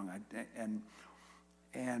 something's wrong,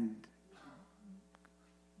 and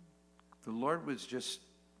the Lord was just,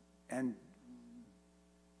 and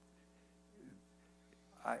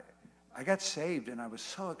I got saved, and I was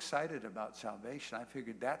so excited about salvation. I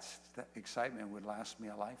figured that excitement would last me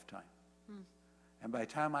a lifetime. And by the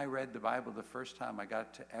time I read the Bible the first time, I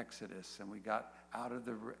got to Exodus, and we got out of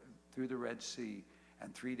through the Red Sea,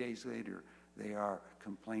 and 3 days later, they are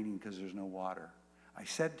complaining because there's no water. I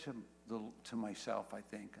said to myself, I'm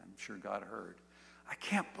sure God heard, I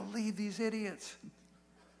can't believe these idiots.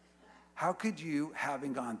 How could you,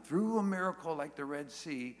 having gone through a miracle like the Red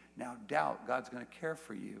Sea, now doubt God's going to care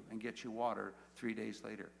for you and get you water 3 days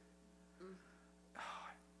later?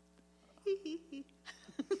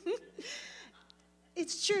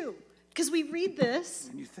 It's true, because we read this.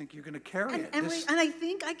 And you think you're going to carry it. And I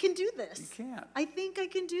think I can do this. You can't. I think I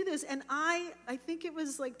can do this. And I think it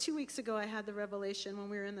was like 2 weeks ago I had the revelation when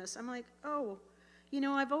we were in this. I'm like, oh,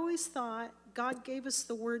 I've always thought God gave us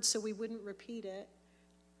the word so we wouldn't repeat it.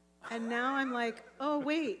 And now I'm like, oh,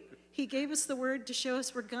 wait, he gave us the word to show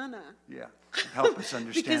us we're gonna. Yeah, help us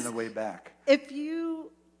understand the way back. If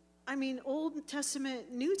Old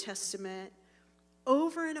Testament, New Testament,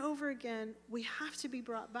 over and over again, we have to be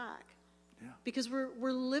brought back. Yeah. Because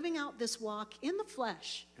we're living out this walk in the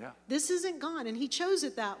flesh. Yeah. This isn't gone, and he chose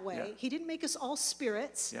it that way. Yeah. He didn't make us all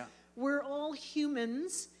spirits. Yeah. We're all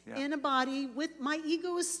humans Yeah. in a body. With my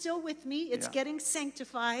ego is still with me. It's Yeah. getting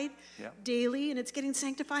sanctified Yeah. daily, and it's getting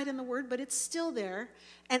sanctified in the Word, but it's still there.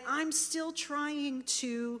 And I'm still trying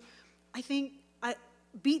to, I think,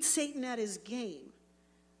 beat Satan at his game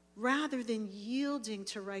rather than yielding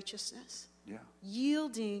to righteousness. Yeah.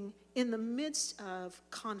 Yielding in the midst of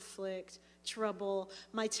conflict, trouble,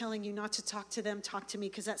 my telling you not to talk to them, talk to me,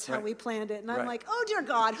 because that's how Right. we planned it. And I'm Right. like, oh, dear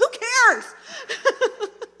God, who cares?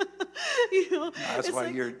 You know, That's it's why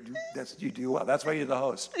like, you do well. That's why you're the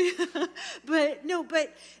host. but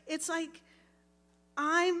it's like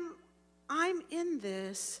I'm in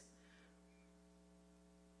this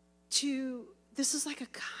this is like a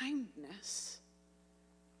kindness.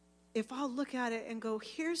 If I'll look at it and go,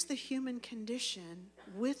 here's the human condition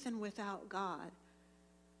with and without God,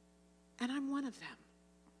 and I'm one of them.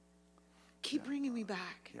 Keep bringing me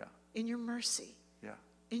back in your mercy. Yeah.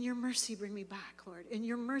 In your mercy, bring me back, Lord. In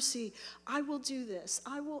your mercy, I will do this.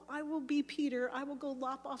 I will be Peter. I will go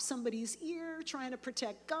lop off somebody's ear trying to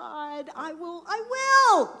protect God. I will.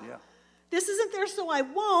 Yeah. This isn't there so I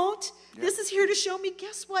won't. Yeah. This is here to show me,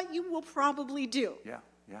 guess what? You will probably do. Yeah.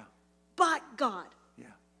 Yeah. But God. Yeah.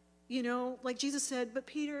 You know, like Jesus said, but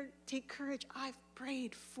Peter, take courage. I've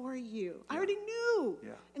prayed for you. I already knew.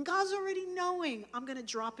 Yeah. And God's already knowing. I'm going to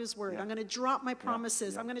drop his word. Yeah. I'm going to drop my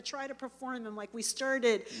promises. Yeah. I'm going to try to perform them like we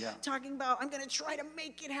started Yeah. talking about. I'm going to try to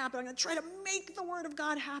make it happen. I'm going to try to make the word of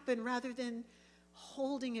God happen rather than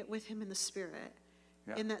holding it with him in the spirit,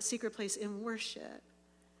 in that secret place in worship.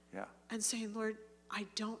 Yeah. And saying, Lord, I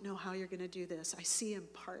don't know how you're going to do this. I see in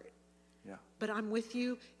part. Yeah. But I'm with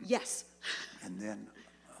you. Yes. And then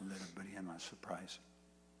I'll let everybody in on a surprise.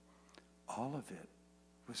 All of it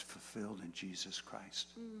was fulfilled in Jesus Christ.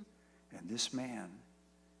 And this man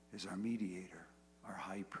is our mediator, our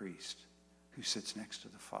high priest, who sits next to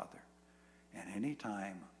the Father. And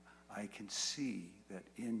anytime I can see that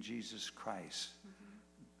in Jesus Christ,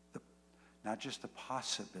 not just the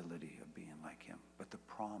possibility of being like him, but the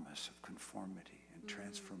promise of conformity and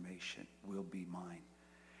transformation will be mine.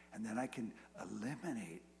 And then I can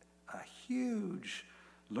eliminate a huge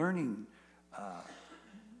learning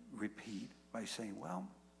repeat by saying, well,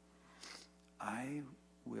 I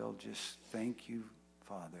will just thank you,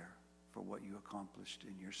 Father, for what you accomplished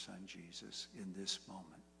in your Son, Jesus, in this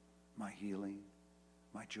moment. My healing,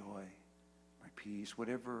 my joy, my peace,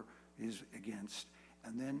 whatever is against.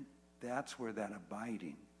 And then that's where that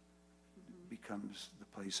abiding becomes the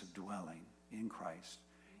place of dwelling in Christ.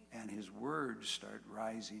 And his words start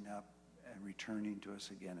rising up and returning to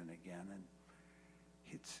us again and again. And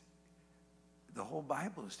the whole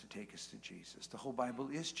Bible is to take us to Jesus. The whole Bible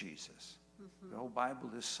is Jesus. The whole Bible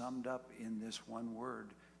is summed up in this one word,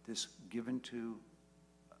 this given to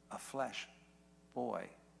a flesh boy.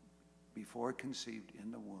 Before conceived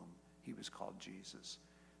in the womb, he was called Jesus.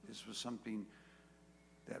 This was something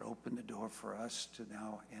that opened the door for us to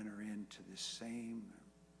now enter into this same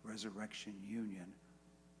resurrection union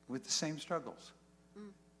with the same struggles.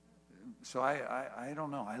 So I don't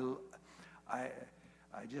know.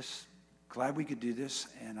 I just glad we could do this,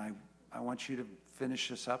 and I want you to finish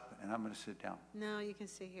this up, and I'm going to sit down. No, you can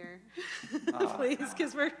stay here, please,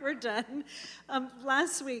 because we're done.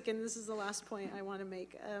 Last week, and this is the last point I want to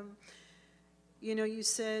make, you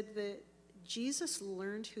said that Jesus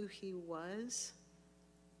learned who he was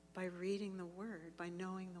by reading the Word, by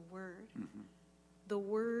knowing the Word. Mm-hmm. The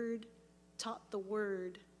Word taught the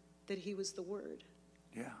Word that he was the Word.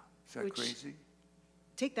 Yeah, is that crazy?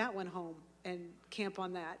 Take that one home and camp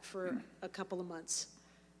on that for a couple of months.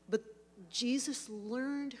 But Jesus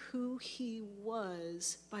learned who he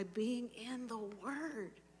was by being in the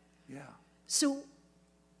Word. Yeah. So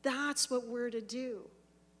that's what we're to do.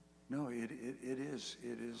 No, it is.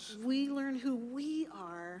 It is. We learn who we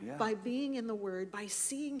are Yeah. by being in the Word, by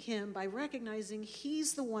seeing him, by recognizing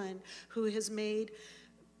he's the one who has made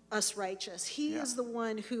us righteous. He is the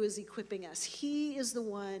one who is equipping us. He is the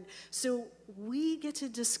one. So we get to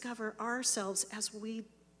discover ourselves as we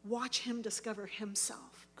watch him discover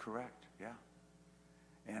himself. Correct, yeah.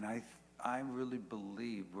 And I really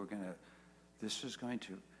believe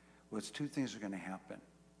two things are going to happen.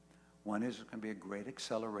 One is there's going to be a great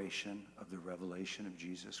acceleration of the revelation of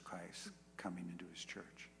Jesus Christ coming into his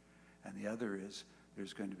church. And the other is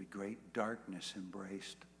there's going to be great darkness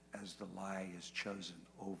embraced as the lie is chosen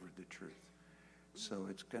over the truth. So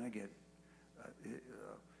it's going to get,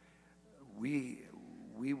 we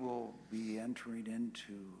will be entering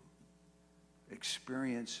into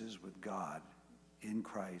experiences with God in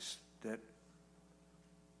Christ that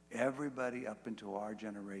everybody up into our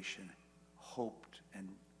generation hoped and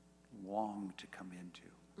longed to come into.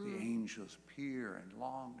 The angels peer and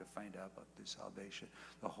long to find out about this salvation.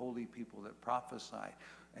 The holy people that prophesied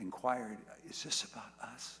inquired, is this about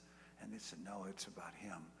us? And they said, no, it's about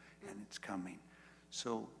him, and it's coming.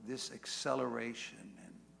 So this acceleration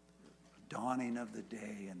and dawning of the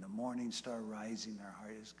day and the morning star rising in their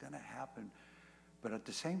heart is going to happen. But at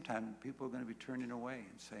the same time, people are going to be turning away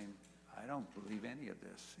and saying, I don't believe any of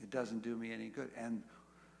this. It doesn't do me any good. And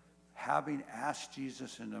having asked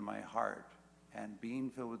Jesus into my heart and being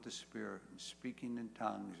filled with the Spirit and speaking in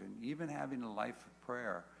tongues and even having a life of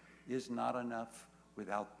prayer is not enough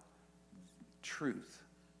without truth.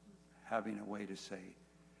 Having a way to say,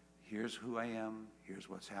 here's who I am, here's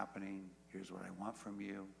what's happening, here's what I want from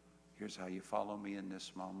you, here's how you follow me in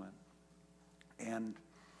this moment. And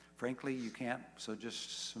frankly, you can't, so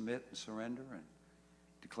just submit and surrender and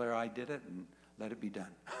declare I did it and let it be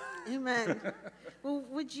done. Amen. Well,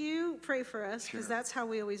 would you pray for us? Because Sure. that's how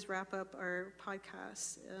we always wrap up our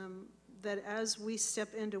podcast. That as we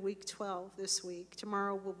step into week 12 this week,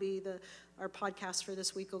 tomorrow will be our podcast for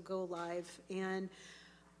this week will go live. And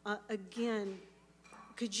again,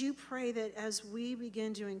 could you pray that as we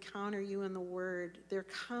begin to encounter you in the Word, there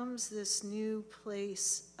comes this new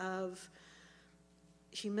place of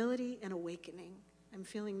humility and awakening. I'm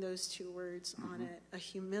feeling those two words on it. A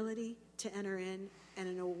humility to enter in and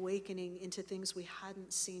an awakening into things we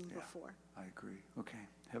hadn't seen before. I agree. Okay.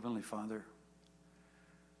 Heavenly Father,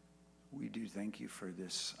 we do thank you for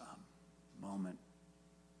this moment.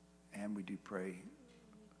 And we do pray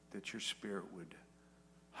that your Spirit would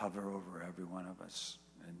hover over every one of us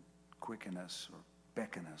and quicken us or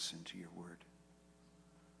beckon us into your word,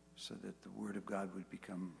 so that the word of God would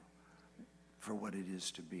become for what it is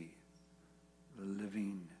to be, the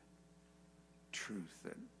living truth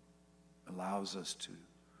that allows us to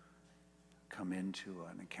come into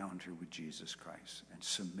an encounter with Jesus Christ and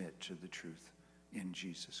submit to the truth in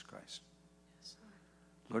Jesus Christ. Yes,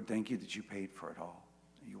 Lord, thank you that you paid for it all.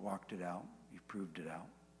 You walked it out. You proved it out.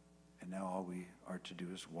 And now all we are to do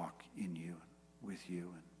is walk in you, with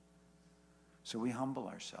you. And so we humble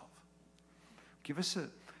ourselves. Give us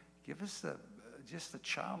just the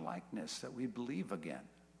childlikeness that we believe again.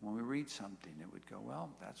 When we read something, it would go, well,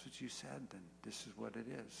 that's what you said, then this is what it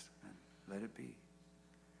is, and let it be.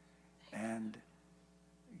 And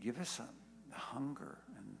give us a hunger.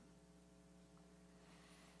 And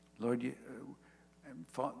Lord,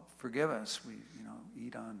 forgive us. We,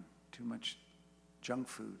 eat on too much junk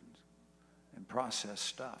food and processed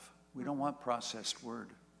stuff. We don't want processed word.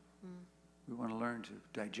 We want to learn to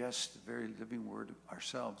digest the very living word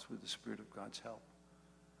ourselves with the Spirit of God's help.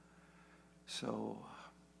 So,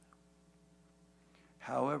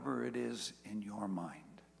 however it is in your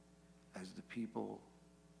mind, as the people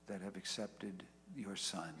that have accepted your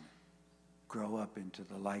Son grow up into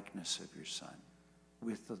the likeness of your Son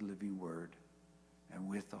with the living word and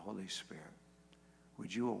with the Holy Spirit,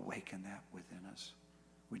 would you awaken that within us?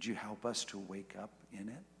 Would you help us to wake up in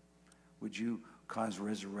it? Would you cause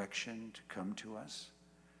resurrection to come to us?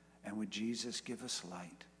 And would Jesus give us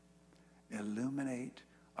light? Illuminate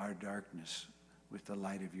our darkness with the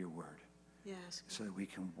light of your word. Yes. So that we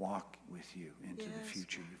can walk with you into the Yes,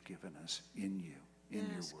 future you've given us in you, in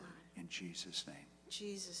Yes, your word. God. In Jesus' name.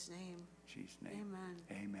 Jesus' name. Jesus' name.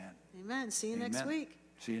 Amen. Amen. Amen. See you next Amen. week.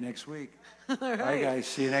 See you next week. All right. All right, guys.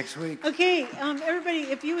 See you next week. Okay, everybody,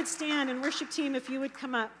 if you would stand, and worship team, if you would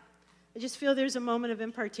come up. I just feel there's a moment of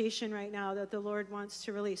impartation right now that the Lord wants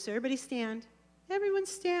to release. So everybody stand. Everyone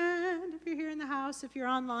stand. If you're here in the house, if you're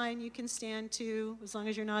online, you can stand too, as long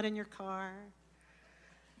as you're not in your car.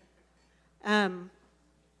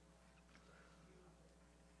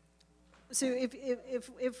 So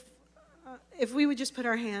if we would just put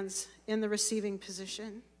our hands in the receiving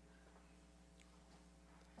position.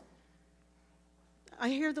 I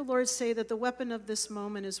hear the Lord say that the weapon of this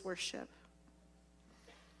moment is worship.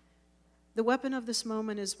 The weapon of this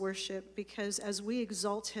moment is worship, because as we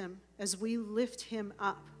exalt him, as we lift him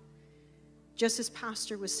up, just as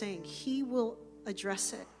Pastor was saying, he will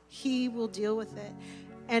address it. He will deal with it.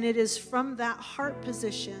 And it is from that heart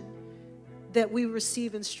position that we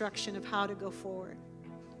receive instruction of how to go forward.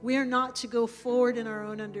 We are not to go forward in our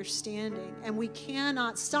own understanding, and we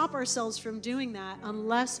cannot stop ourselves from doing that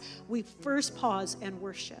unless we first pause and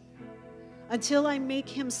worship. Until I make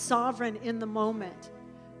him sovereign in the moment,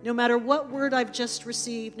 no matter what word I've just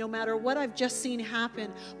received, no matter what I've just seen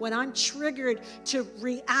happen, when I'm triggered to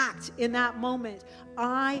react in that moment,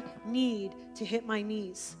 I need to hit my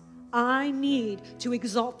knees. I need to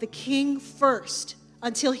exalt the King first.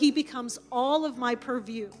 until he becomes all of my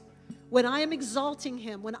purview. When I am exalting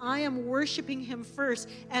him, when I am worshiping him first,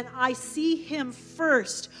 and I see him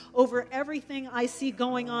first over everything I see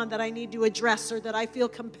going on that I need to address or that I feel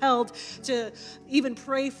compelled to even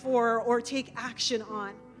pray for or take action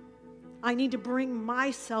on, I need to bring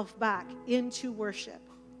myself back into worship,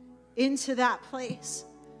 into that place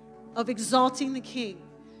of exalting the King.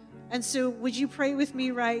 And so would you pray with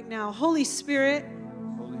me right now? Holy Spirit,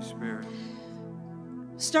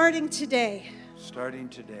 starting today,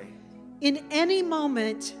 in any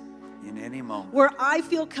moment where I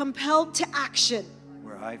feel compelled to action,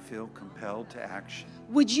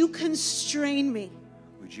 would you constrain me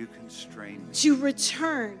to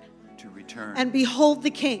return and behold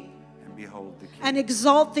the King and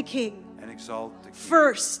exalt the King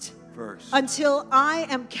first until I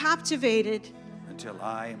am captivated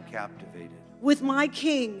with my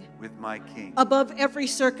King above every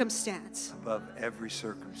circumstance.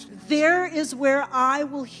 There is where I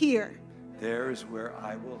will hear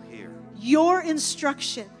your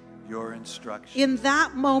instruction in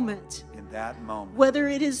that moment, whether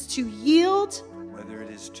it is to yield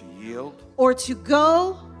or to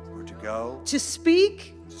go, to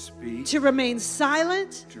speak, to remain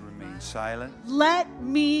silent. Let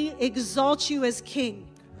me exalt you as King.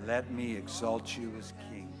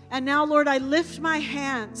 And now, Lord, I lift my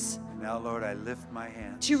hands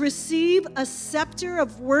to receive a scepter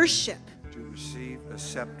of worship,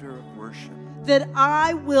 that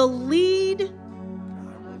I will lead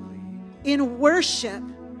in worship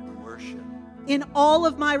in all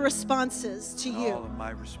of my responses to you.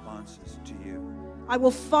 I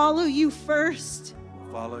will follow you first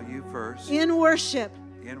in worship,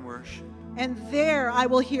 and there I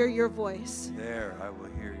will hear your voice.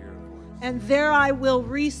 And there I will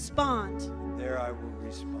respond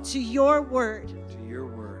to your word.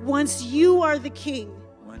 Once you are the King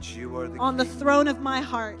on the throne of my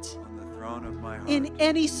heart, in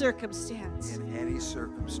any circumstance.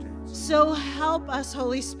 So help us,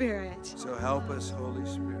 Holy Spirit.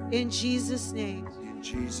 In Jesus' name.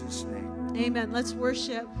 Amen. Let's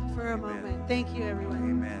worship for a moment. Thank you, everyone.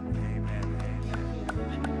 Amen.